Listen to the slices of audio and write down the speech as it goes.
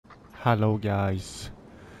Hello guys,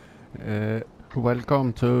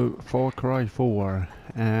 welcome to Far Cry 4,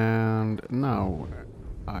 and now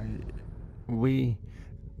we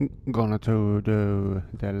gonna to do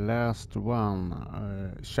the last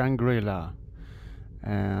one, Shangri-La,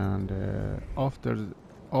 and after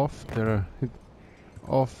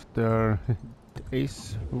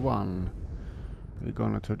this one we're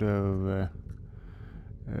gonna to do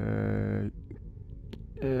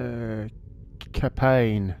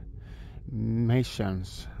campaign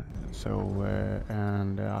missions. So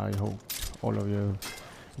and I hope all of you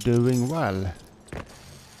doing well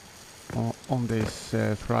on this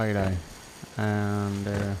Friday, and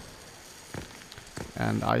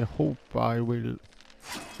I hope I will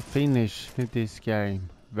finish this game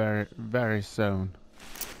very soon.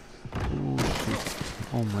 Oh shit,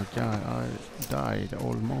 oh my god, I died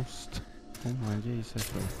almost. Oh my Jesus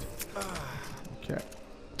Christ. Okay,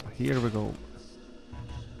 here we go.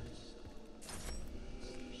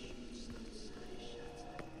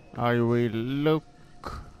 I will look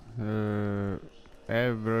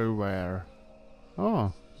everywhere.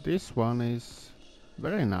 Oh, this one is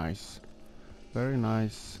very nice. Very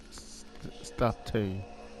nice statue.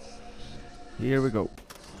 Here we go.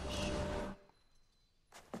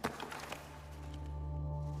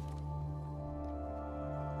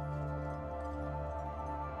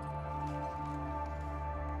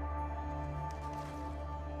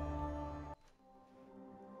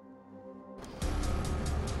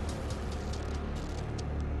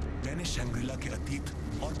 मैंने Shangrila के अतीत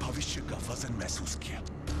और भविष्य का वजन महसूस किया।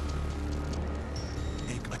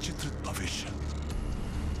 एक अचित्रित भविष्य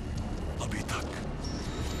अभी तक।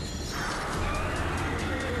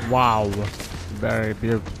 Wow, very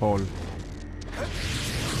beautiful.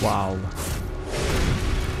 Wow,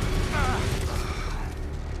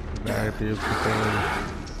 very beautiful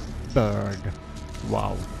bird.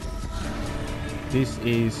 Wow, this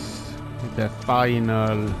is the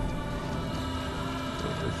final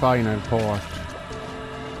part,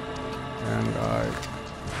 and I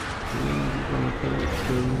think I'm going to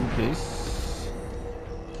do this.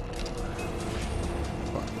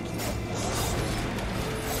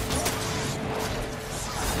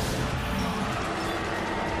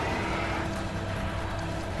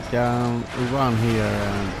 Can run here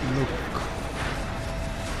and look.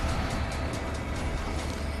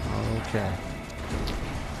 Okay.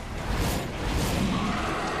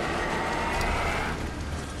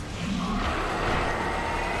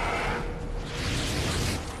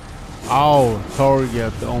 Oh,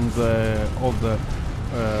 target on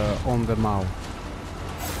the mouth.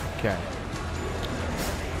 Okay.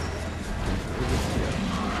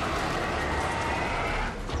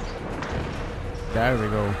 There we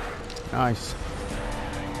go. Nice.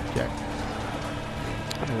 Okay.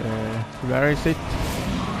 Where is it?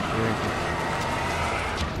 Here it is.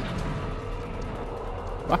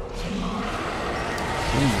 What?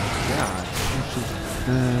 Oh my god.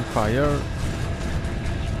 Fire.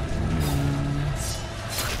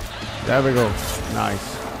 There we go. Nice.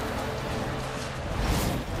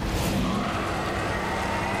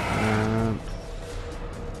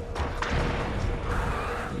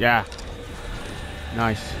 Yeah.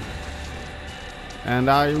 Nice. And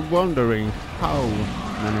I'm wondering how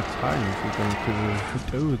many times we're going to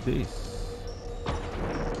do this.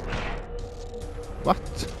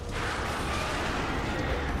 What?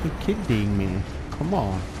 You kidding me? Come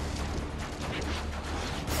on.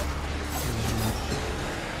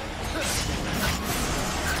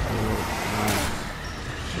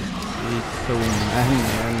 So many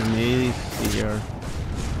enemies here.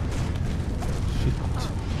 Shit.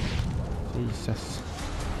 Jesus.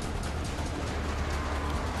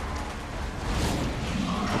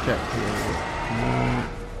 Okay, here we go.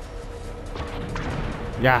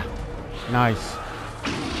 Yeah, nice.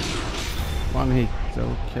 One hit,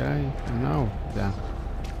 okay. Now, then.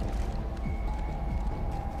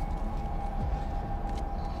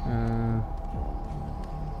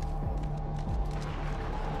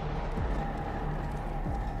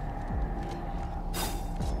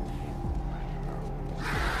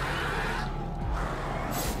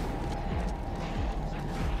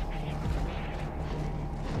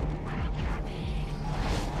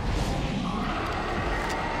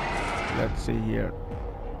 Let's see here.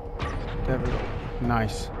 There we go.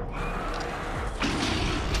 Nice.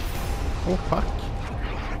 Oh fuck.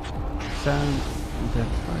 Sand the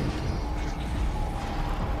fight.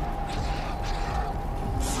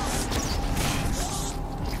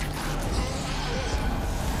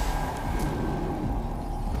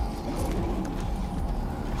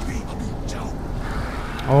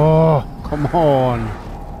 Oh, come on.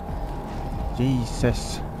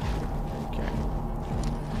 Jesus.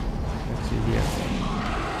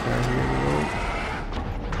 Okay, here we go.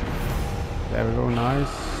 There we go,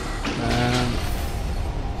 nice. And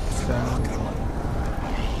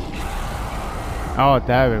oh,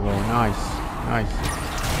 there we go, nice, nice.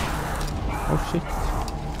 Oh shit.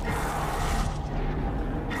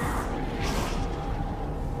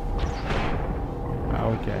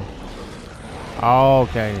 Okay.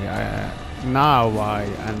 Okay, now I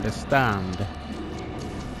understand.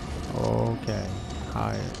 Okay,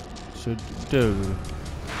 I should do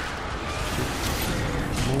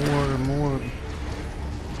more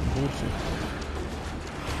bullshit.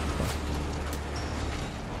 Fuck.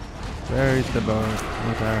 Where is the bird?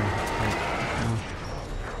 Not there. No.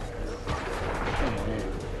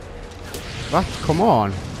 What? Come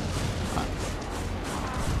on!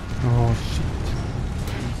 Oh shit.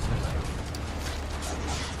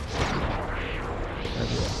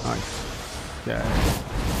 Nice. Yeah.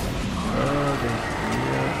 Bird is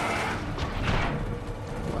here.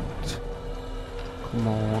 What? Come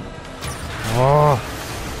on. Oh.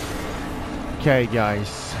 Okay,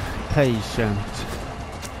 guys. Patient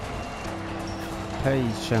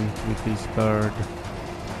with this bird.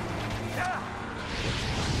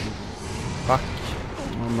 Fuck.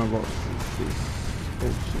 Oh my god. This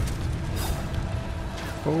bullshit.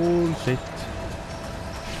 Bullshit.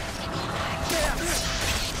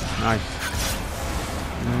 Nice.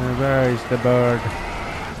 Where is the bird?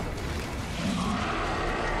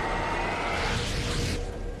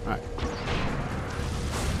 Right.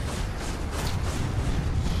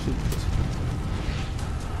 Shit.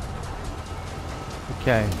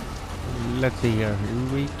 Okay. Let's see here.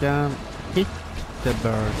 We can hit the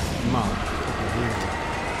bird's mouth. Okay, here.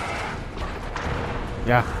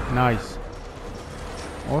 Yeah, nice.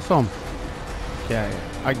 Awesome. Okay,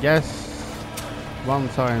 I guess one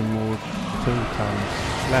time or 2 times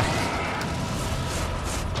left.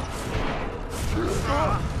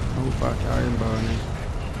 Oh fuck, I am burning.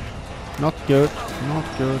 Not good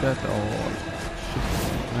at all.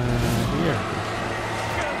 Here.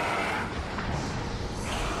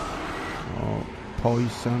 Oh,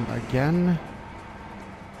 poison again.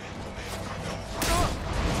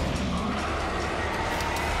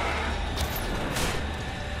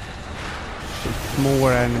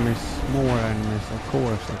 More enemies, of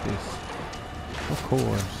course it is. Of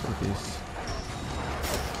course it is.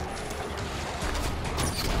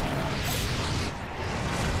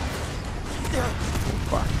 Oh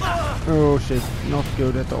fuck. Oh shit, not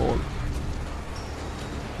good at all.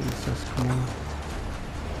 Jesus, come on.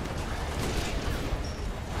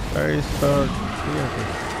 Where is bird? Here it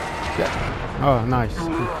is. Yeah. Oh, nice.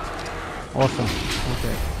 Good. Awesome.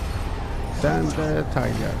 Okay. Send the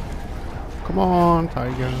tiger. Come on,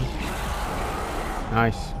 tiger.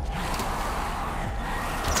 Nice.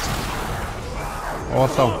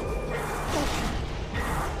 Awesome.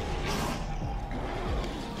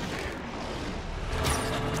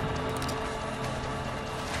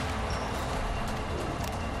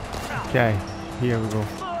 Okay, here we go.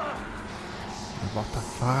 What the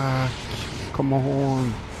fuck? Come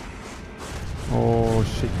on. Oh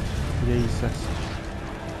shit. Jesus.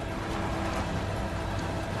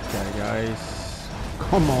 Okay, guys.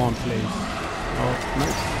 Come on, please. Oh,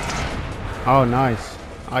 nice. Oh, nice.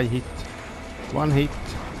 I hit. 1 hit.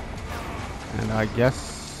 And I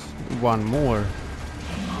guess 1 more.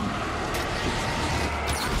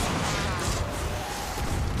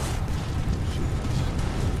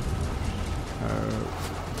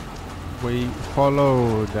 We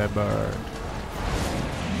follow the bird.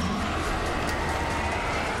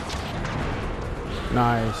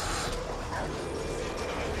 Nice.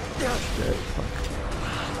 Okay, fuck.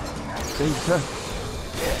 Jesus.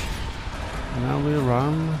 Now we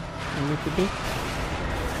run a little bit.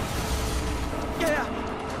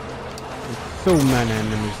 There's so many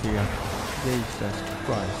enemies here. Jesus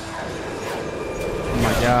Christ. Oh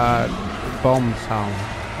my god. Bomb sound.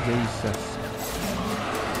 Jesus.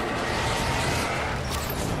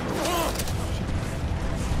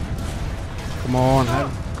 Come on,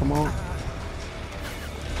 come on.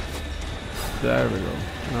 There we go.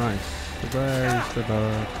 Nice. Where is the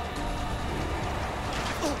bird?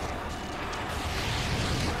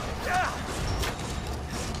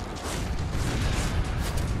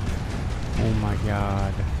 Oh my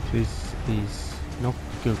god. This is not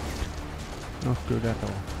good. Not good at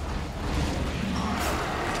all.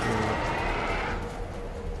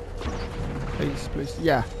 Please, please.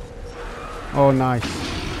 Yeah. Oh, nice.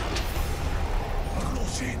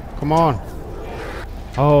 Come on.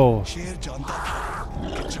 Oh.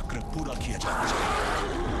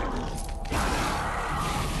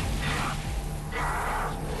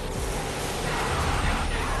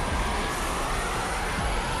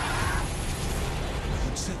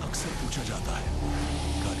 पूछा जाता है,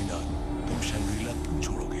 कालीनाग, तुम Shangrila क्यों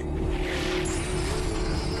छोड़ोगे?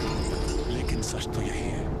 लेकिन सच तो यही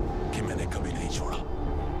है कि मैंने कभी नहीं छोड़ा।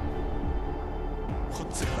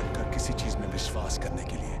 खुद से हटकर किसी चीज में विश्वास करने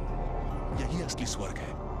के लिए यही असली स्वर्ग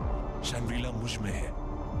है। शंग्रीला मुझ में है,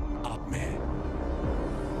 आप में है।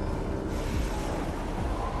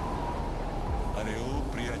 अरे ओ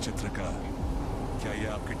प्रिय चित्रकार, क्या ये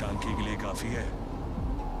आपकी टांकी के लिए काफी है?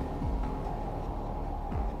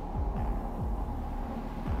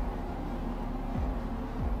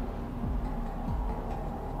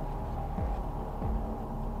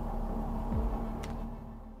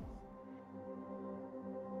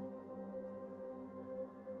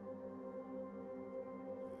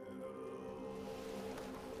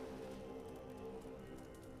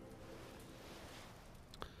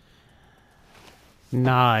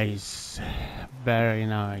 Nice, very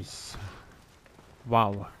nice.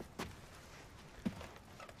 Wow.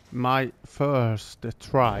 My first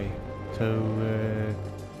try to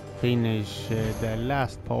finish the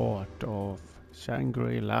last part of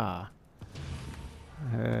Shangri-La.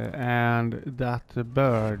 And that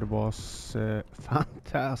bird was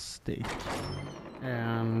fantastic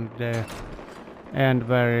and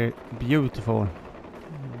very beautiful.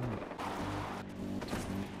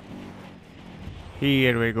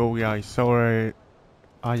 Here we go, guys. Sorry,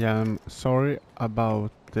 I am sorry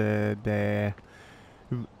about the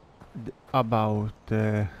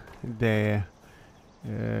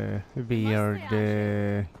weird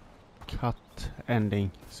cut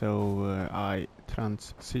ending. So I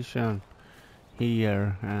transition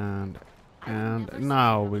here and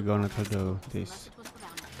now we're gonna to do this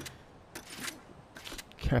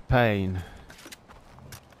campaign.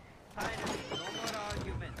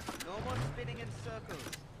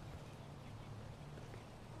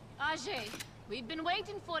 Ajay, we've been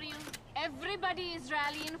waiting for you. Everybody is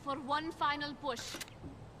rallying for one final push.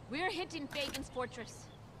 We're hitting Pagan's fortress.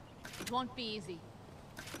 It won't be easy.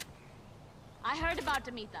 I heard about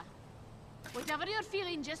Amita. Whatever you're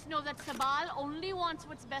feeling, just know that Sabal only wants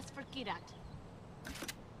what's best for Kyrat.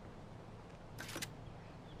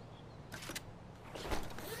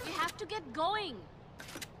 We have to get going.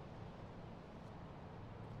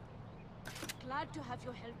 Glad to have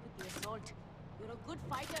your help with the assault. You're a good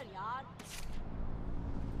fighter, yaar.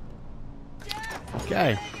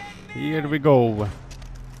 Okay, here we go.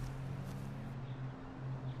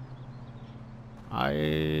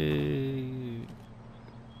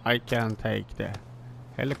 I can take the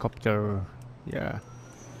helicopter. Yeah,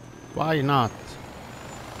 why not?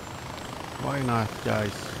 Why not,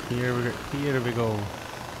 guys? Here we go.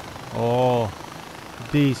 Oh,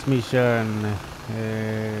 this mission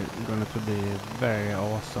gonna to be very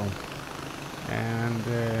awesome. And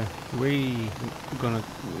we gonna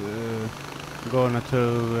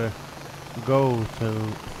to go to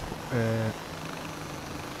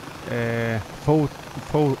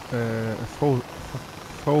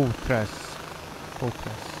fortress.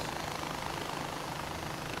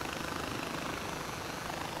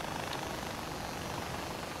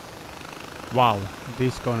 Wow,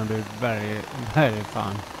 this gonna be very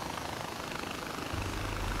fun.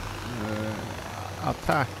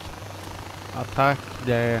 Attack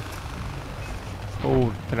the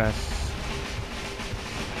fortress.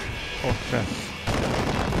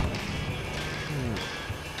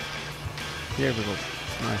 Here we go.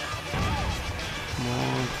 Nice. Come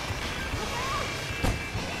on.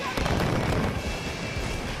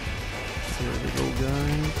 Here we go,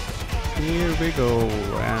 guys. Here we go.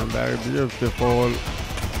 And very beautiful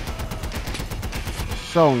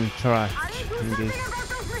soundtrack in this.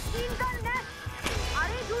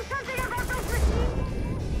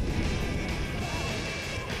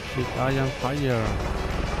 Shit, I am fire.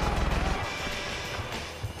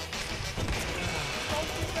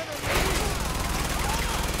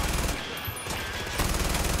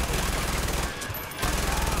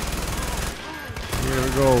 Here we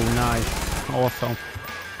go, nice, awesome.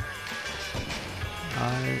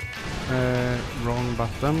 Wrong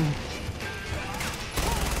button.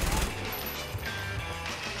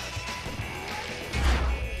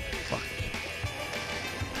 Fuck.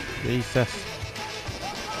 Jesus.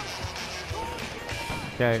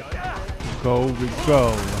 Okay, go we go.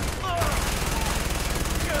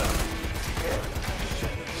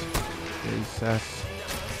 Shit. Jesus.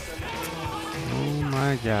 Oh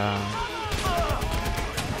my god.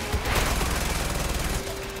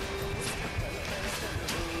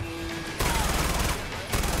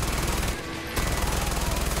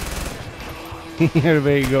 Here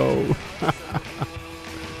we go.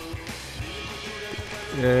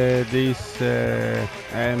 This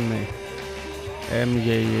enemy MJ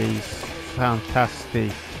is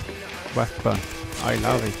fantastic weapon. I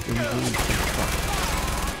love it.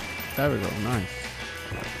 There we go, nice.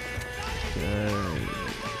 Okay.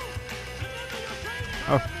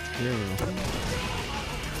 Oh, here we go.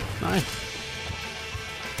 Nice.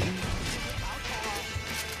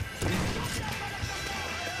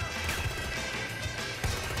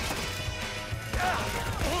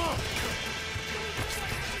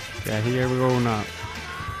 Yeah, here we go now.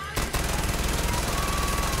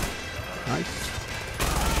 Nice.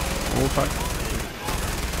 All fight.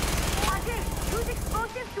 Ajay, use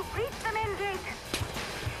explosives to breach the main gate.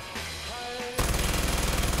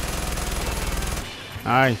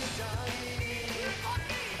 Nice.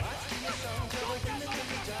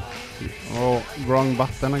 Oh, wrong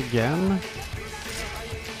button again.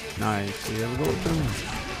 Nice. Here we go then.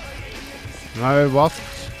 No, what?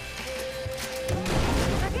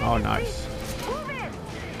 Oh, nice. Move it.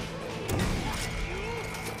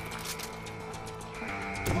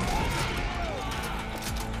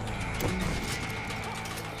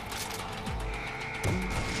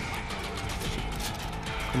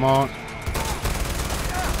 Come on.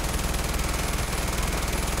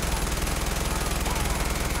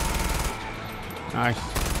 Nice.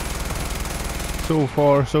 So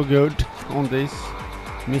far, so good on this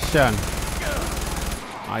mission.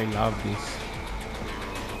 I love this.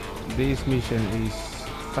 This mission is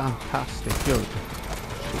fantastic good.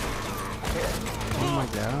 Oh my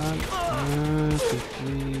god. Should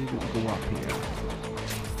we go up here?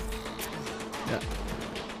 Yeah.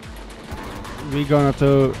 We're gonna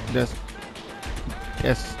to just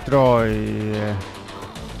destroy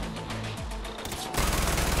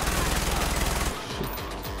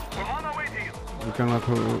we're gonna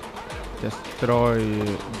to destroy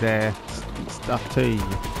the statue.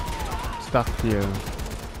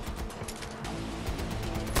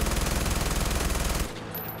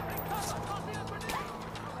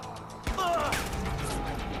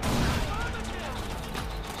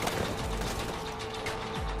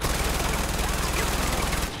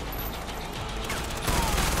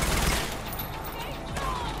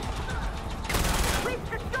 We've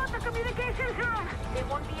secured the communications room. They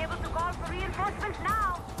won't be able to call for reinforcements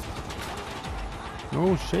now.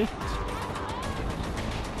 Oh shit.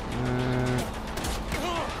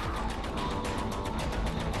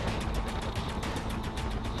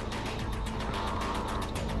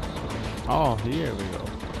 Oh, here we go.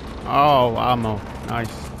 Oh, ammo.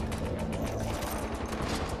 Nice.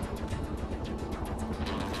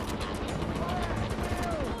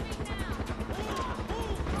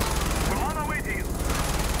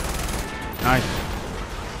 Nice.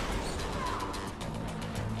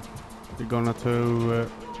 We're gonna to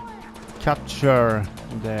capture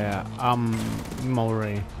the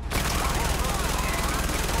armory.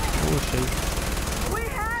 Oh shit. We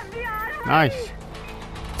have the armory. Nice.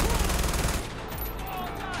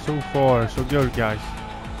 So far, so good, guys.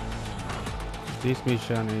 This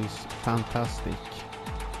mission is fantastic.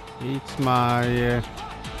 It's my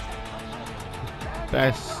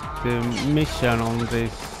best mission on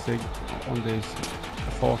this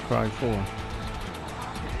Far Cry 4.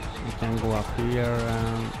 We can go up here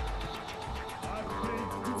and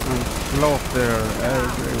slaughter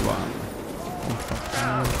everyone.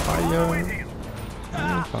 And fire.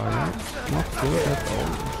 And fire. Not good at all.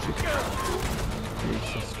 Shit.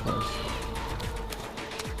 Jesus Christ.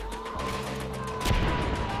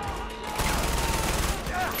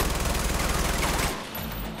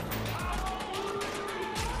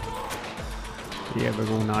 Here we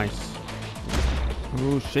go, nice.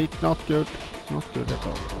 Oh shit, not good. Not good at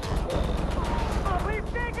all. We've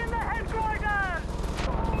taken the headquarters.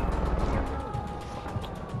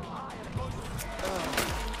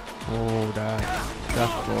 Oh,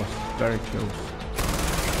 that was very close.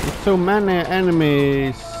 It's so many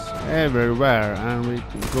enemies everywhere, and we're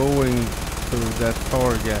going to the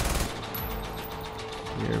target.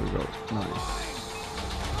 Here we go. Nice.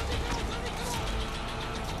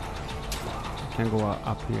 Can go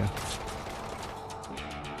up here.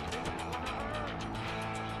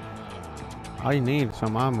 I need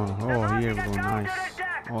some ammo. Oh, here we go. Nice.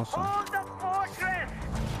 Awesome. Hold the fortress.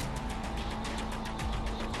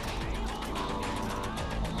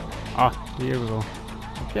 Ah, here we go.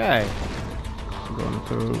 Okay. I'm going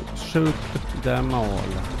to shoot them all.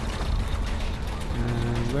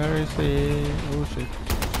 And where is he? Oh shit.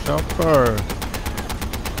 Chopper.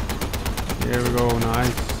 Here we go.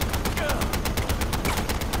 Nice.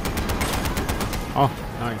 Oh,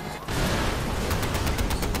 nice.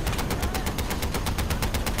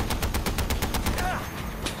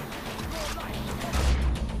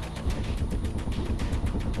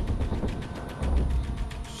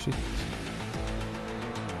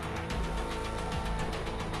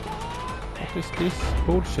 What is this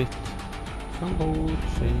bullshit? Some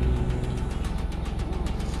bullshit.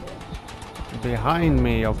 Behind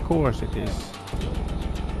me, of course it is.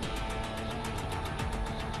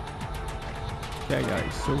 Okay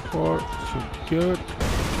guys, so far so good.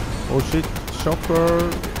 Oh shit,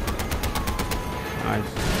 chopper.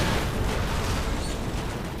 Nice.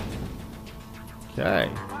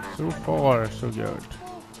 Okay, so far so good.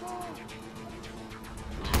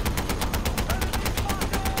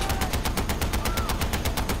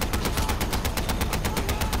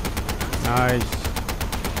 Nice.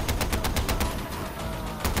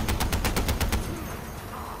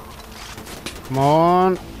 Come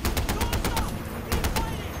on.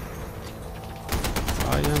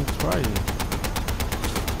 I am trying.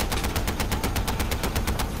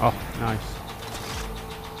 Oh, nice.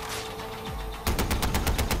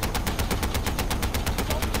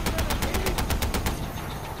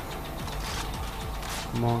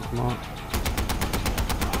 Come on, come on.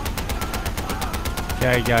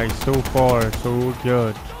 Okay guys, so far so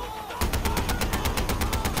good.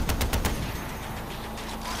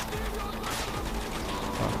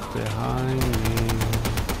 But behind me.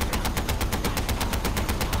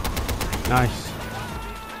 Nice.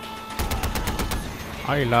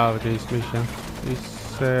 I love this mission.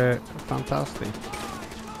 It's fantastic.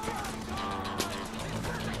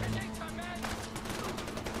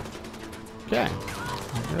 Okay.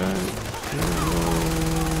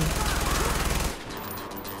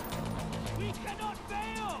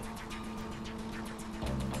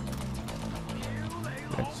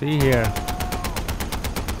 Let's see here.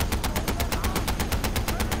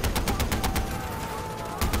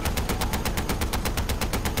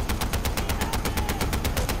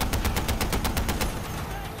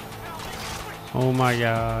 Oh my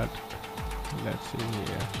god. Let's see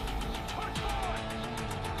here.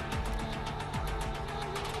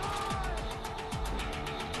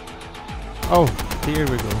 Oh, here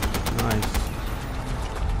we go. Nice.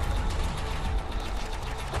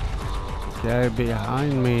 Okay,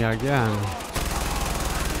 behind me again.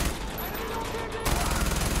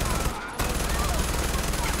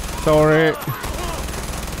 Sorry.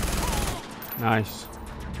 Nice.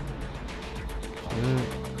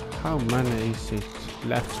 How many is it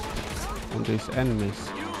left on these enemies?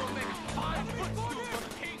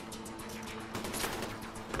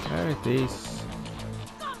 There it is.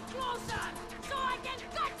 Come closer, so I can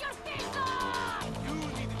cut your face off! You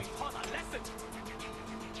need to be taught a lesson.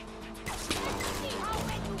 See how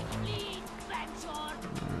when you bleed, Crenshaw.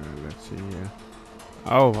 Let's see here.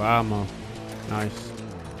 Oh, ammo. Nice.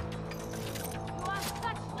 You have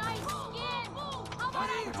such nice skin! How about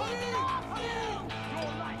I take it off you? Your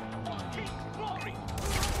life for King's glory.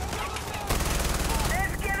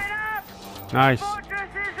 Let's give it up! Nice.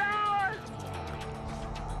 Fortress is ours!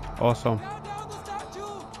 Awesome. Down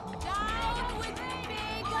with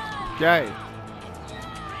Pagan! Yay.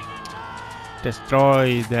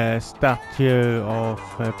 Destroy the statue of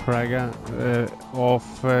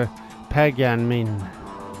Pagan Min.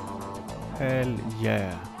 Hell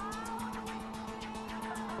yeah.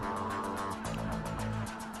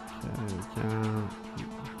 Okay, we can...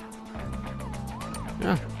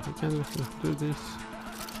 Yeah, we can do this.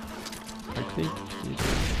 I think it is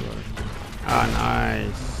working. Ah,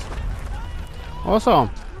 nice. Awesome.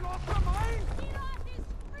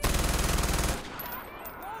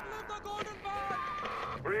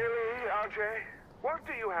 Really, Ajay? What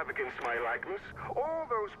do you have against my likeness? All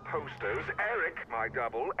those posters, Eric, my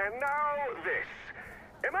double, and now this.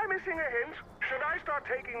 Am I missing a hint? Should I start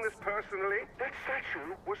taking this personally? That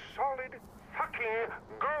statue was solid fucking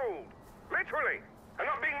gold. Literally. I'm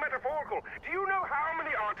not being metaphorical. Do you know how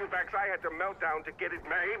many artifacts I had to melt down to get it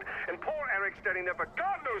made? And poor Eric standing there for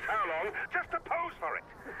God knows how long just to pose for it.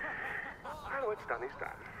 Well, what's done is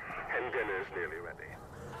done. And dinner's nearly ready.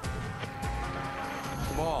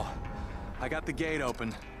 Jamal, I got the gate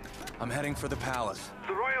open. I'm heading for the palace.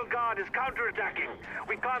 The Royal Guard is counterattacking.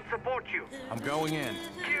 We can't support you. I'm going in.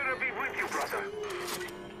 Kira be with you, brother.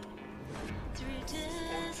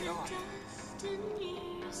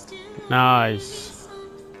 Nice.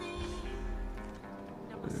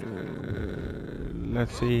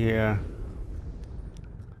 Let's see here.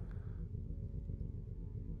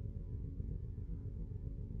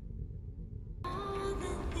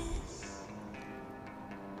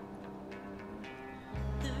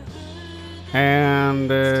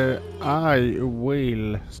 And I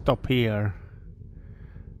will stop here.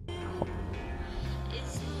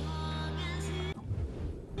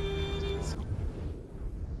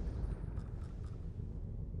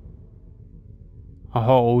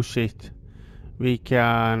 Oh shit. We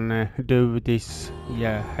can do this.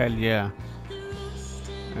 Yeah, hell yeah.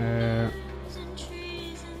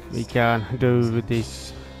 we can do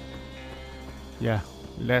this. Yeah,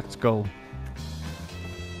 let's go.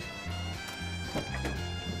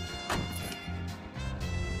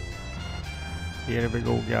 Here we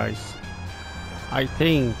go, guys. I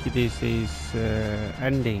think this is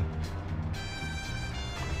ending.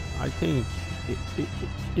 I think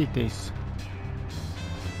it is.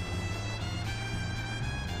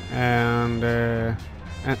 And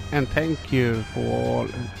thank you for all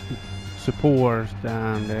support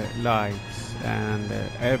and likes and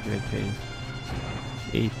everything.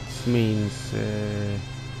 It means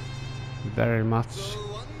very much,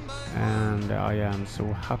 and I am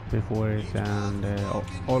so happy for it, and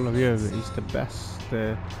all of you is the best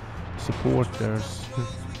supporters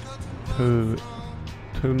to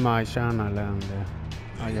my channel, and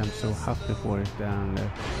I am so happy for it,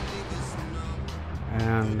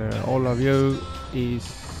 and all of you is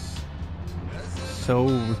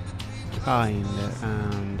so kind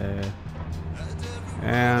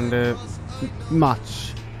and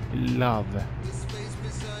much love.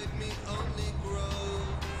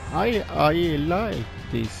 I like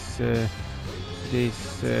this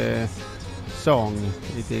song.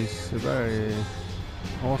 It is very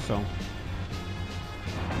awesome.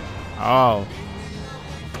 Oh,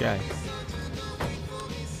 okay.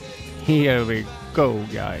 Here we go,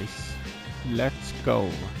 guys. Let's go.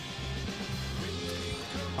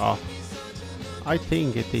 Oh, I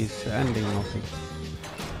think it is ending of it.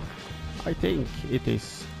 I think it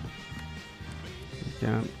is. We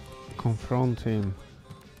can confront him.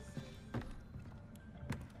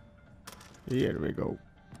 Here we go.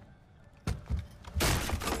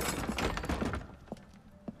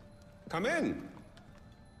 Come in.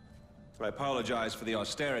 I apologize for the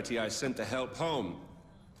austerity I sent to help home.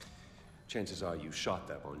 Chances are you shot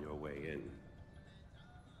them on your way in.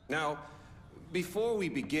 Now, before we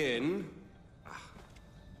begin,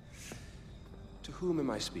 to whom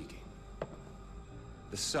am I speaking?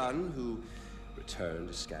 The son who returned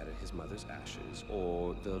to scatter his mother's ashes,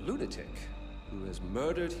 or the lunatic who has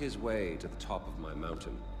murdered his way to the top of my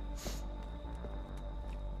mountain?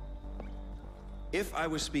 If I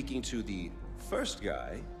was speaking to the first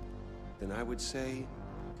guy, then I would say,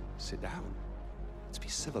 sit down. Let's be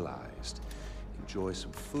civilized. Enjoy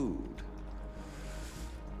some food.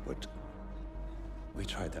 But we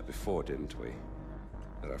tried that before, didn't we?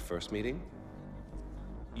 At our first meeting?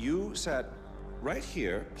 You sat right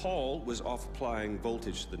here. Paul was off applying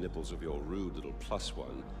voltage to the nipples of your rude little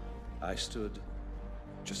 +1. I stood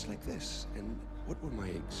just like this. And what were my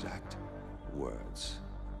exact words?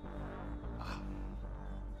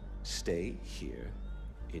 Stay here.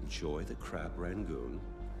 Enjoy the crab rangoon.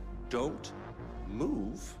 Don't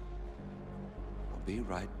move. I'll be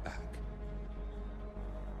right back.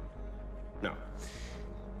 Now,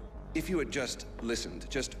 if you had just listened,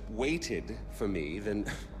 just waited for me, then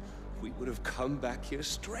we would have come back here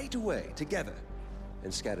straight away, together,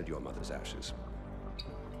 and scattered your mother's ashes.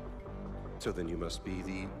 So then you must be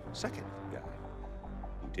the second guy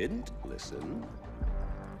who didn't listen,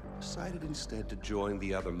 decided instead to join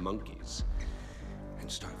the other monkeys and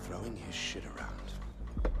start throwing his shit around.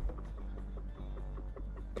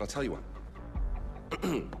 But I'll tell you what.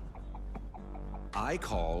 I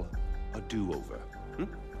call a do-over.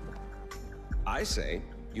 I say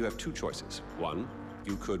you have two choices. One,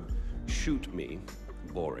 you could shoot me,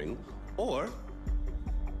 boring, or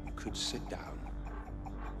you could sit down,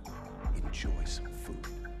 enjoy some food,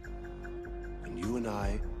 and you and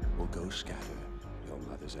I will go scatter your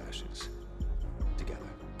mother's ashes together.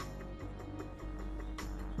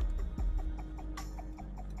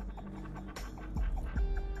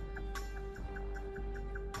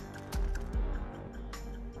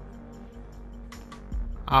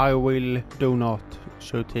 I will do not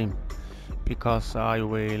shoot him, because I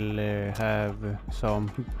will have some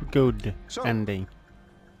good ending.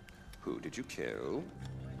 Who did you kill?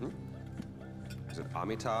 Is it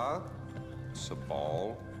Amitabh?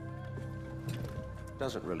 Sabal?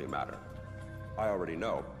 Doesn't really matter. I already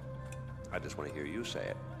know. I just want to hear you say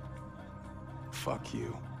it. Fuck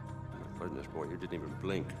you. My goodness, boy, you didn't even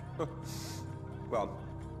blink. Well,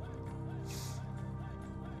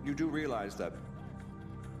 you do realize that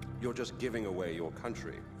you're just giving away your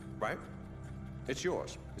country, right? It's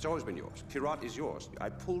yours. It's always been yours. Kyrat is yours. I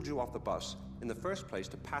pulled you off the bus in the first place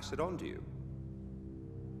to pass it on to you.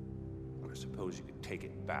 I suppose you could take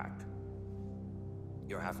it back.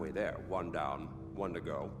 You're halfway there. One down, one to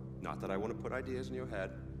go. Not that I want to put ideas in your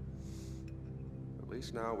head. At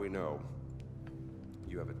least now we know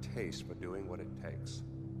you have a taste for doing what it takes.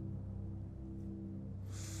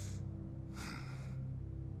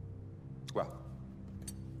 Well,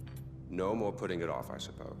 No more putting it off, I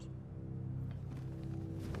suppose.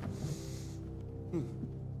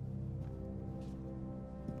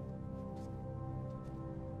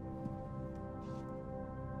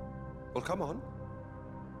 Well, come on.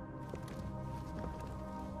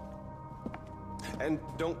 And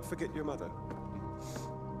don't forget your mother.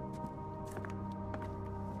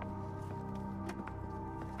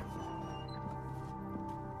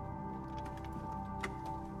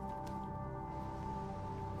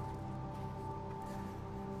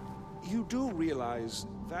 You do realize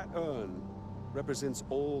that urn represents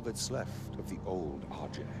all that's left of the old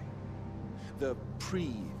Ajay. The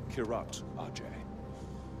pre-Kyrat Ajay.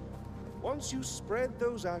 Once you spread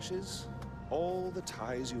those ashes, all the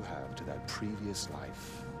ties you have to that previous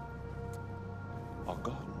life are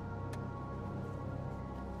gone.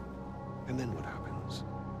 And then what happens?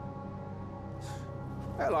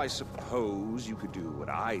 Well, I suppose you could do what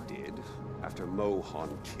I did after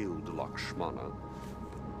Mohan killed Lakshmana.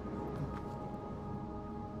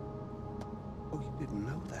 Oh, you didn't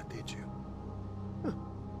know that, did you? Huh.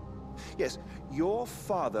 Yes, your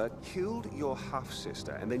father killed your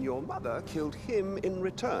half-sister, and then your mother killed him in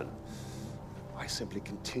return. I simply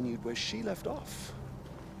continued where she left off.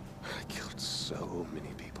 I killed so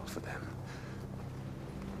many people for them.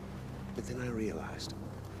 But then I realized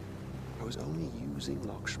I was only using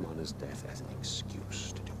Lakshmana's death as an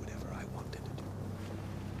excuse to do whatever I wanted to do.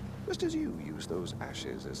 Just as you use those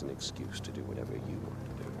ashes as an excuse to do whatever you want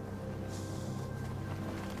to do.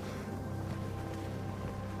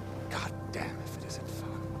 God damn if it isn't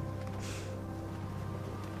fun.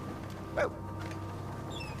 Well,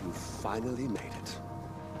 you finally made it.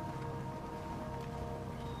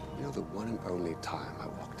 You know, the one and only time I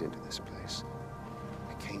walked into this place,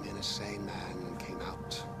 I came in a sane man and came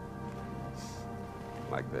out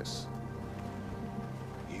like this.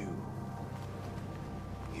 You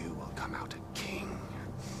will come out a king.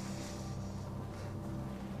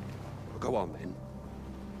 Well, go on then.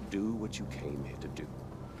 Do what you came here to do.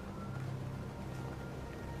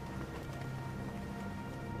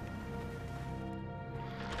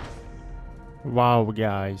 Wow,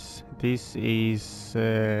 guys, this is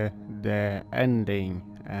the ending,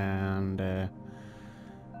 and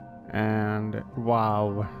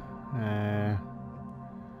wow,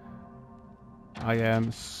 I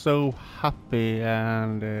am so happy,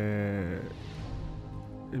 and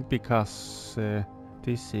because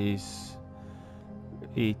this is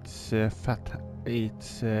it's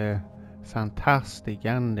fantastic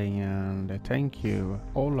ending, and thank you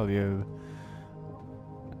all of you.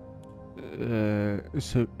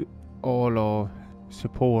 So all of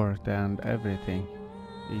support and everything,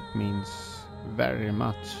 it means very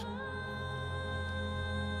much.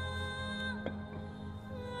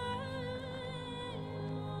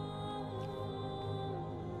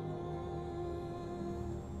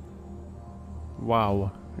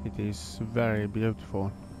 Wow, it is very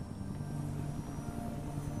beautiful.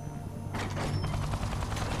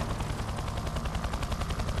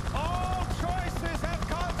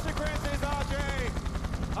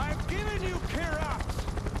 Given you Kyrat,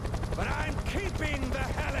 but I'm keeping the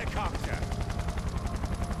helicopter.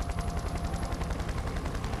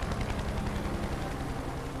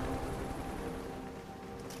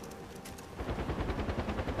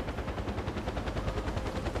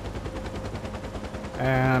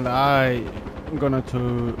 And I'm gonna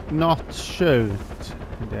to not shoot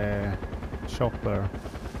the chopper.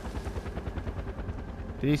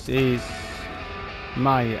 This is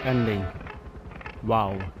my ending.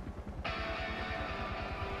 Wow.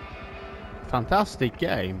 Fantastic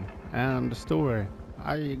game and story.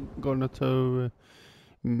 I'm gonna to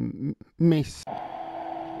miss.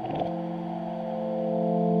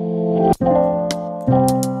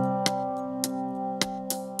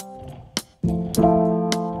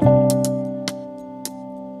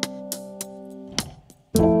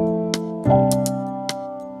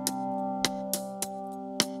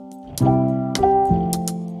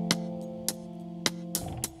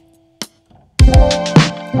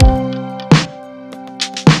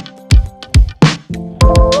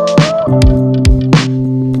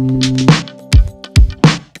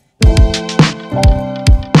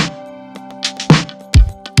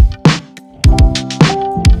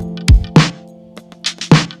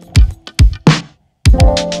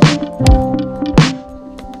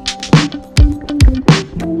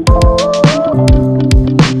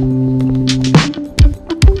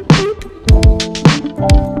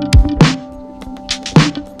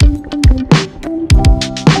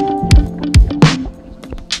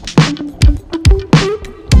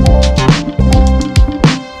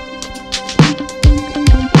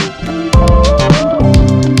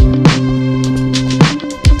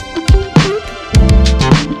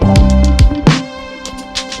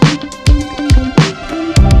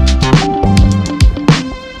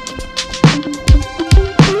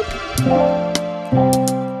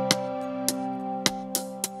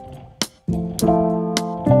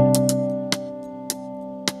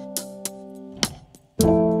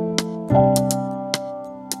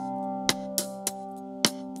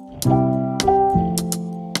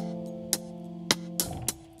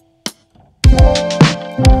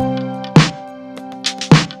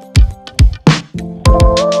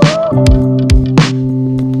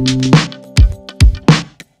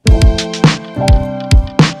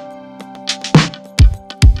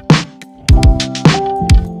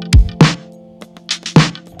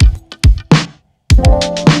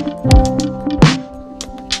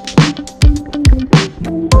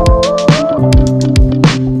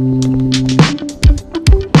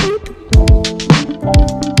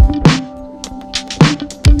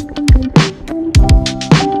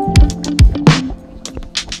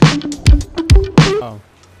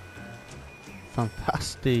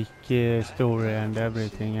 fantastic story and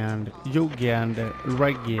everything, and Yugi and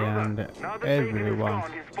Reggie and Now that everyone.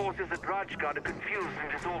 Pagan is gone, his forces at Rajgard are confused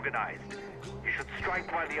and disorganized. You should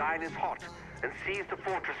strike while the iron is hot and seize the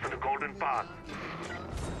fortress for the Golden Path.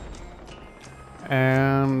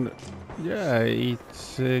 And yeah,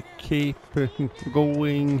 it's keep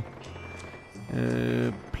going,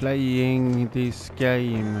 playing this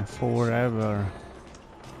game forever.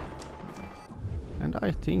 And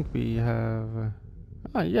I think we have,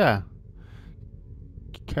 yeah,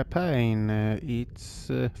 campaign,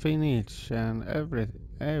 it's finished and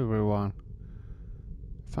everyone.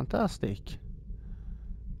 Fantastic.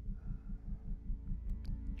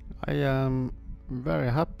 I am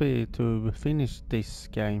very happy to finish this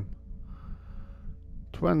game.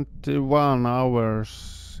 21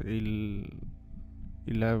 hours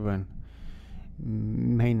 11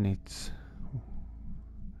 minutes.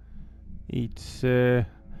 It's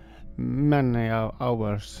many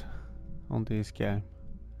hours on this game.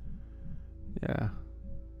 Yeah.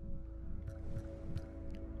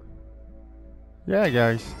 Yeah,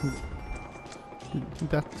 guys.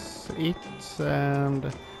 That's it,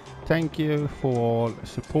 and thank you for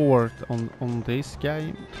support on this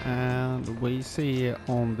game, and we see you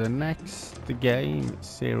on the next game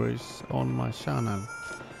series on my channel.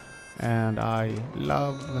 And I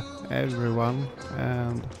love everyone,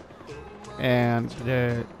 and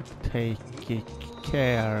take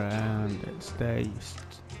care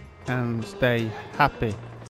and stay happy.